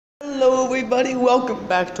Hello everybody, welcome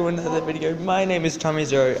back to another video. My name is Tommy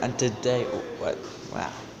Zero and today,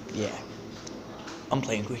 I'm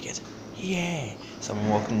playing cricket. Yeah, someone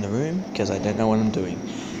walked in the room because I don't know what I'm doing.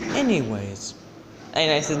 Anyways, hey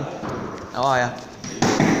Nathan, how are ya?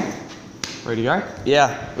 Ready to go?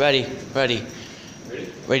 Yeah, ready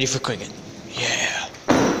for cricket. Yeah.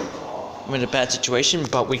 I'm in a bad situation,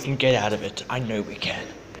 but we can get out of it. I know we can.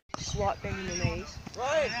 Slight bend in the knees.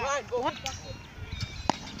 Right, What?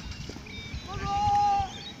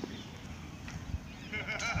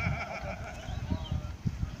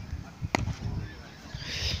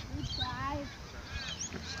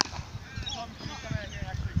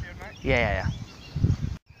 Yeah.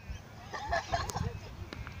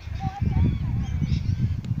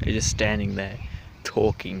 They're just standing there,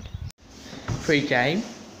 talking. Pre-game.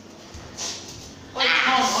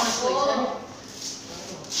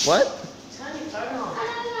 What? Turn your phone on.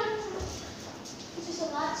 It's just a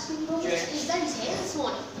light swing ball. Is that his hair this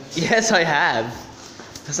morning? Yes, I have.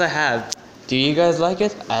 Yes, I have. Do you guys like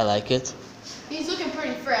it? I like it. He's looking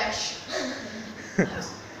pretty fresh.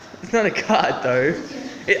 It's not a cut though.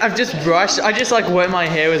 I've just brushed. I just like wet my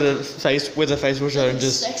hair with a face wash and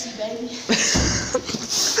just. Sexy baby.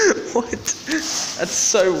 What? That's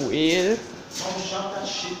so weird. Mom, shut that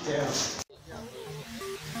shit down.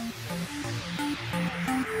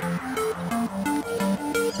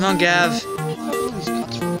 Come on, Gav.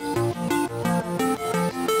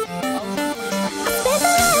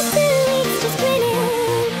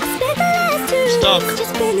 Stock.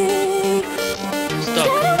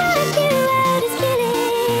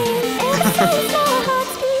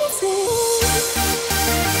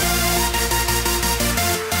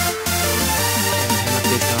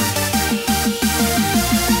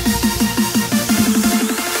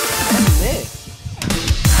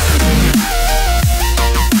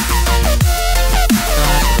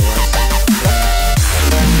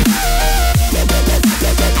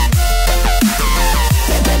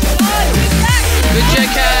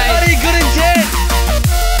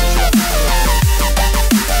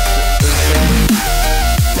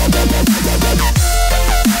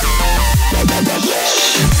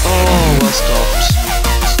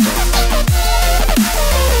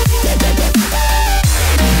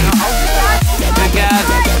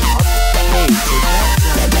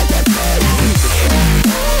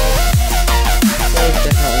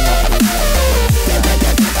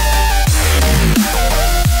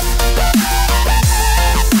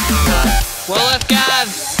 Well left, Gav!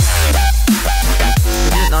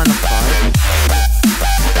 Isn't it 9 to 5?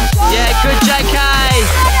 Yeah, good JK!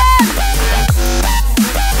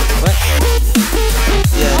 What?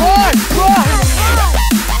 Yeah.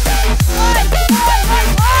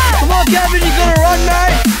 Come on, Gavin, you gotta run,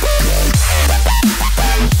 mate!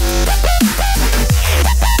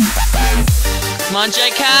 Come on,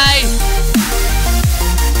 JK!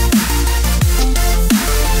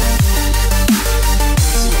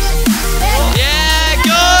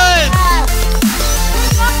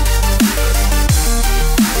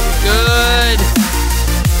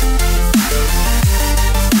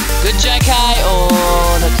 JK,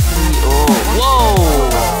 oh, that's pretty, oh, whoa!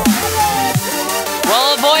 Well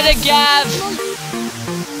avoided, Gav!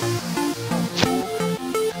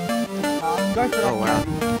 Oh, wow.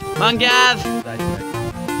 Come on, Gav!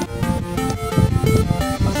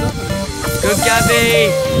 Good, Gabby!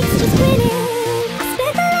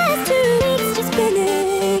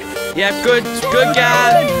 Yeah, good,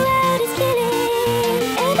 Gav!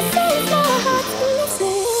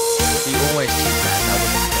 You always keep that.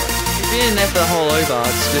 Been in there for the whole over,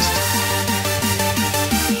 it's just...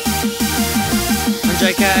 Come on,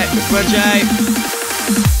 JK, come on, Jay!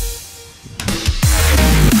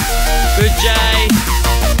 Good, Jay!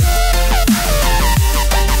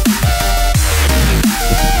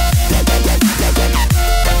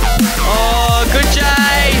 Oh, good,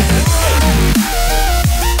 Jay!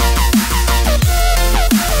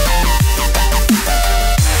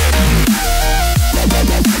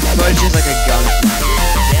 Coach is like a gun.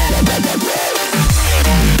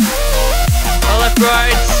 Left,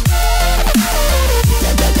 right.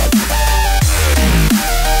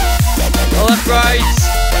 Left, right.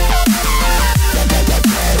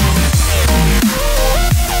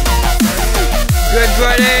 Good,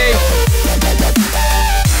 Brady.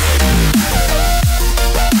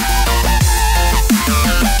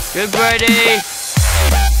 Good, Brady.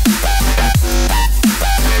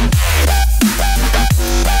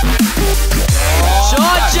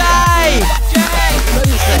 Short, Jay. Put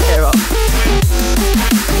his hair up.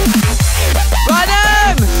 Run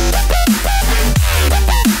him!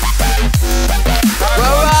 Go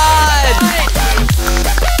run!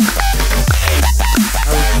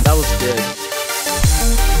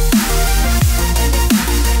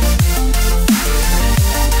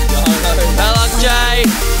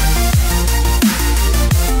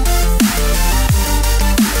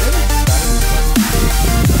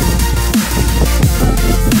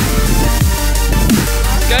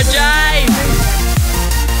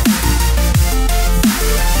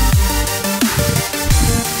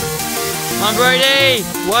 Brody!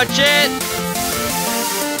 Watch it!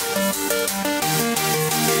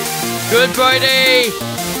 Good, Brody!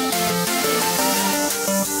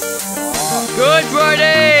 Good,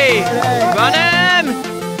 Brody! Run him!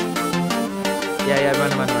 Yeah,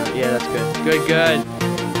 run him. Yeah, that's good. Good.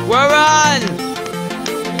 Well run!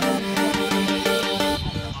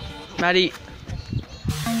 Maddie.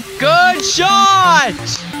 Good shot!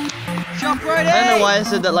 Shot, Brody! I don't know why I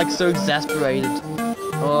said that like so exasperated.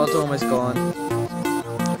 Oh, it's almost gone.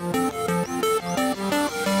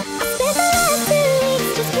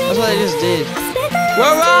 That's what I just did.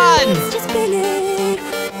 Well run!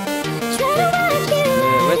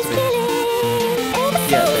 Where's the bitch?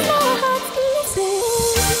 Yeah, there.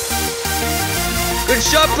 Good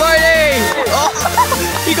shot, Brody! Oh,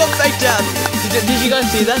 he got faked out. Did you guys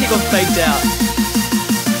see that? He got faked out.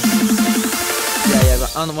 Yeah,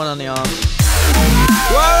 but on the one on the arm.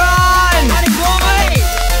 Well run!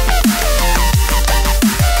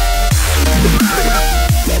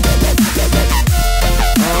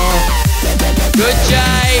 Oh, good,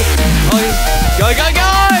 Jay. Oh, go!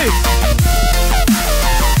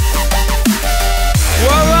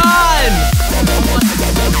 Well run!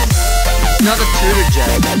 Another tutor,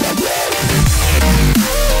 Jay.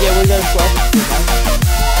 Yeah, we got a flash.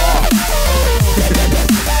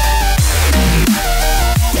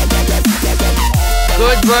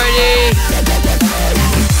 Good, Brody.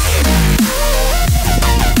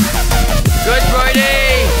 Good, Brody.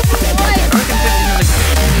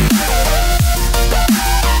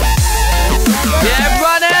 Yeah,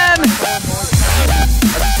 run him.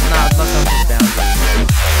 It's not coming down.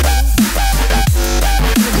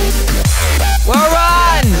 Well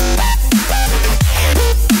run.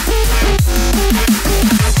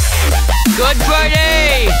 Good,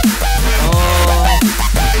 Brody.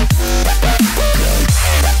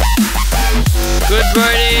 Good,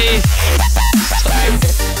 Brody! Stop. What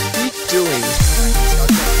are you doing?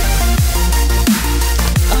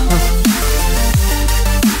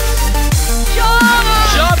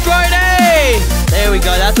 Shot, Brody! There we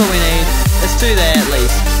go, that's all we need. There's 2 there at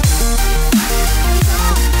least.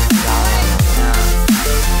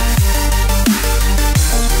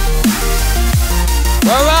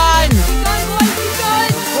 Well run!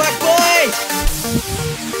 Work, boys!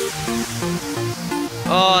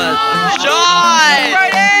 Oh, shot!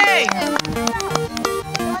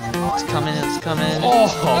 It's coming. Oh.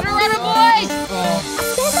 Run, boys!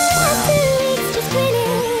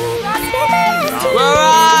 Well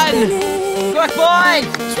run! Good boy!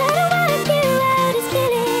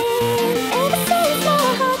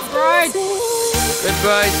 Right.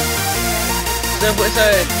 Good boys.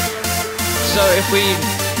 So if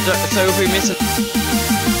we miss it.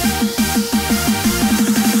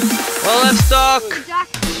 Well, let's stock.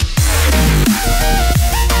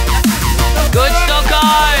 Good, Stocko!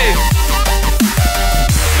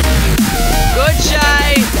 Good,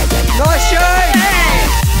 Shay! Nice shoot!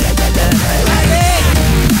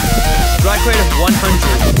 Strike rate of 100.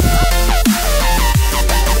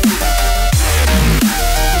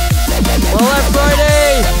 Well left,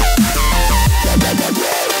 Brody!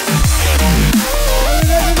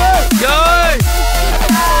 Go!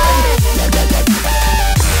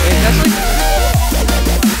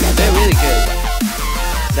 They're really good.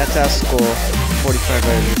 That's our score, 45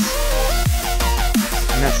 overs.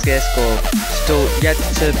 And that's their score. Still yet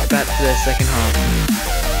to bat for their second half.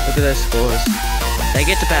 Look at their scores. They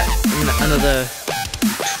get to bat another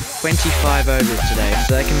 25 overs today,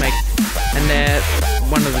 so they can make, and they're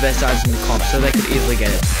one of the best sides in the comp, so they could easily get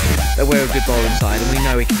it. But we're a good bowling side, and we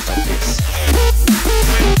know we can stop this.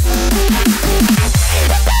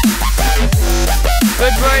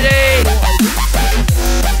 Good, Brody!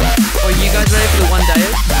 Oh, you guys ready for the one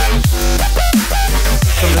dayers?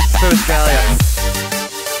 For Australia.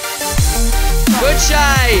 Good,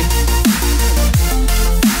 Shay!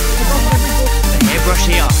 The hairbrush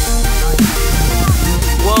here.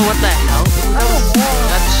 Whoa, what the hell?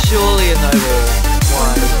 That's surely a no ball.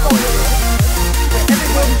 Why?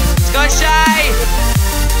 Let's go, Shay!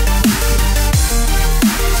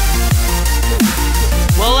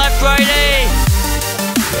 Well left, Brody!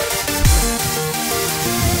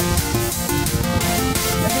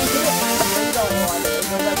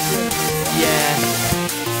 Yeah.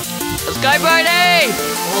 Let's go, Brody!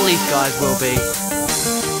 All these guys will be.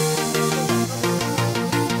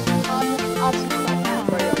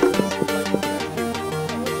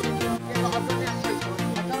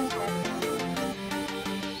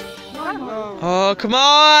 Oh, come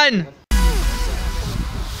on!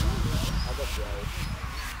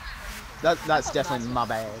 That's definitely my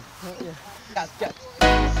bad.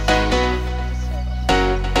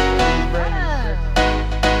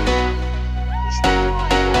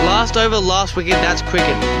 Last over, last wicket, that's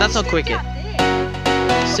cricket. That's not cricket.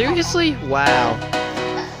 Seriously? Wow.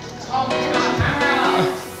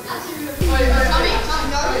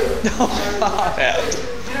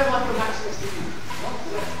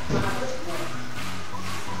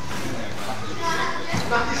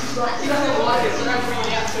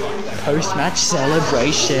 Post-match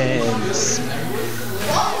celebrations.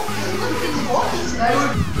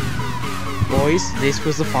 Boys, this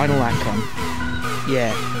was the final outcome.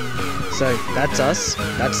 Yeah. So, that's us,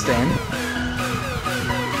 that's them.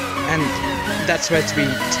 And that's supposed to be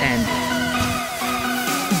 10.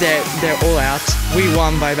 They're all out. We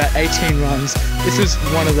won by about 18 runs. This is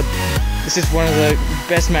one of the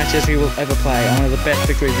best matches we will ever play, and one of the best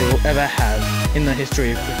victories we will ever have in the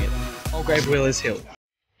history of cricket. Mulgrave Willers Hill.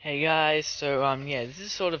 Hey guys, so yeah, this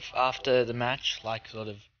is sort of after the match, like sort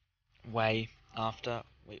of way after.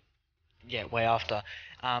 Way after.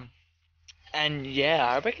 And yeah,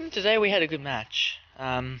 I reckon today we had a good match.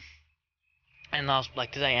 And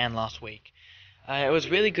today and last week. It was a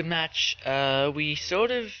really good match. We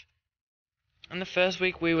sort of, in the first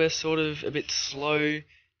week we were sort of a bit slow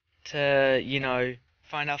to, you know,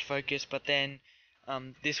 find our focus, but then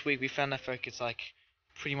this week we found our focus like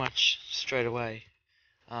pretty much straight away.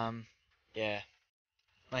 Yeah.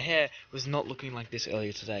 My hair was not looking like this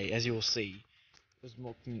earlier today, as you will see. It was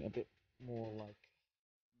looking a bit more like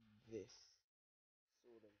this.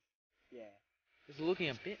 Sort of. Yeah. It was looking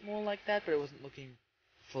a bit more like that, but it wasn't looking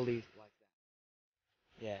fully like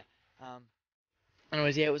that. Yeah.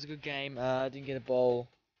 Anyways, yeah, it was a good game. I didn't get a ball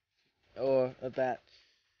or a bat,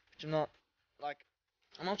 which I'm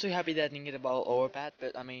not too happy that I didn't get a ball or a bat,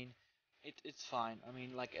 but I mean, it's fine. I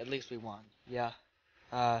mean, like, at least we won. Yeah.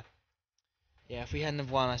 Yeah, if we hadn't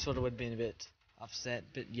have won, I sort of would have been a bit upset,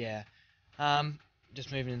 but yeah. Just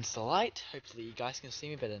moving into the light. Hopefully you guys can see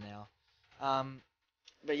me better now.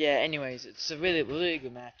 But yeah, anyways, it's a really, really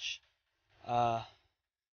good match.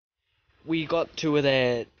 We got two of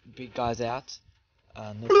their big guys out.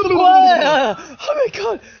 Oh my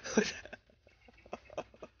god!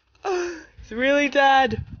 It's really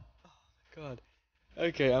Dad! Oh my god.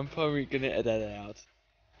 Okay, I'm probably gonna edit that out.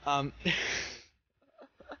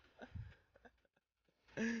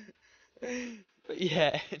 But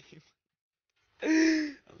yeah, anyway.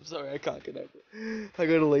 I'm sorry, I can't get over it. I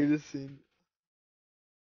gotta leave this scene.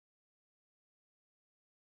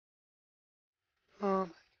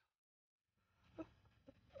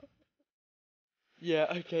 Yeah,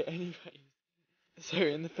 okay, anyways. So,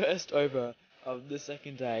 in the first over of the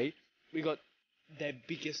second day, we got their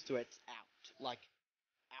biggest threats out. Like,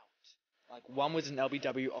 out. Like, one was an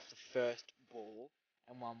LBW off the first ball,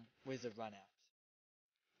 and one was a run out.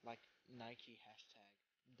 Like, Nike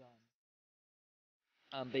hashtag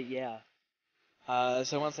done. But yeah.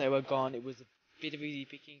 So once they were gone, it was a bit of easy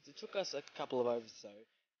pickings. It took us a couple of overs though,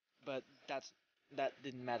 but that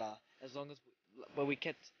didn't matter as long as we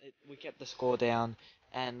kept the score down,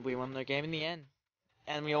 and we won the game in the end.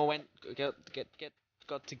 And we all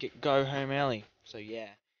got to go home early. So yeah,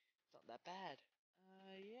 it's not that bad.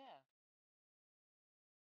 Yeah.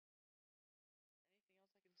 Anything else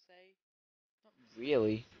I can say? Not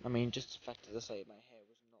really. I mean, just the fact that I say my hair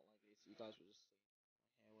was not like this. You guys will just see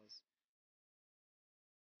my hair was.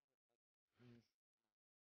 Mm,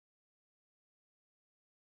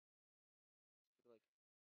 like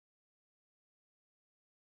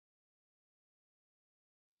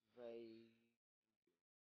very.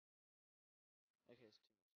 Okay, it's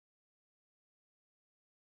too much.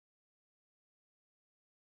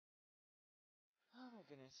 Oh my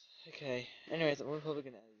goodness. Okay. Anyways, we're probably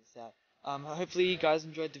gonna edit this out. Hopefully you guys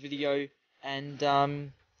enjoyed the video, and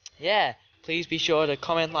yeah. Please be sure to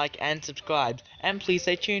comment, like, and subscribe, and please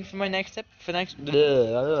stay tuned for my next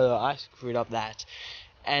I screwed up that.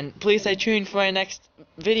 And please stay tuned for my next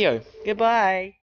video. Goodbye.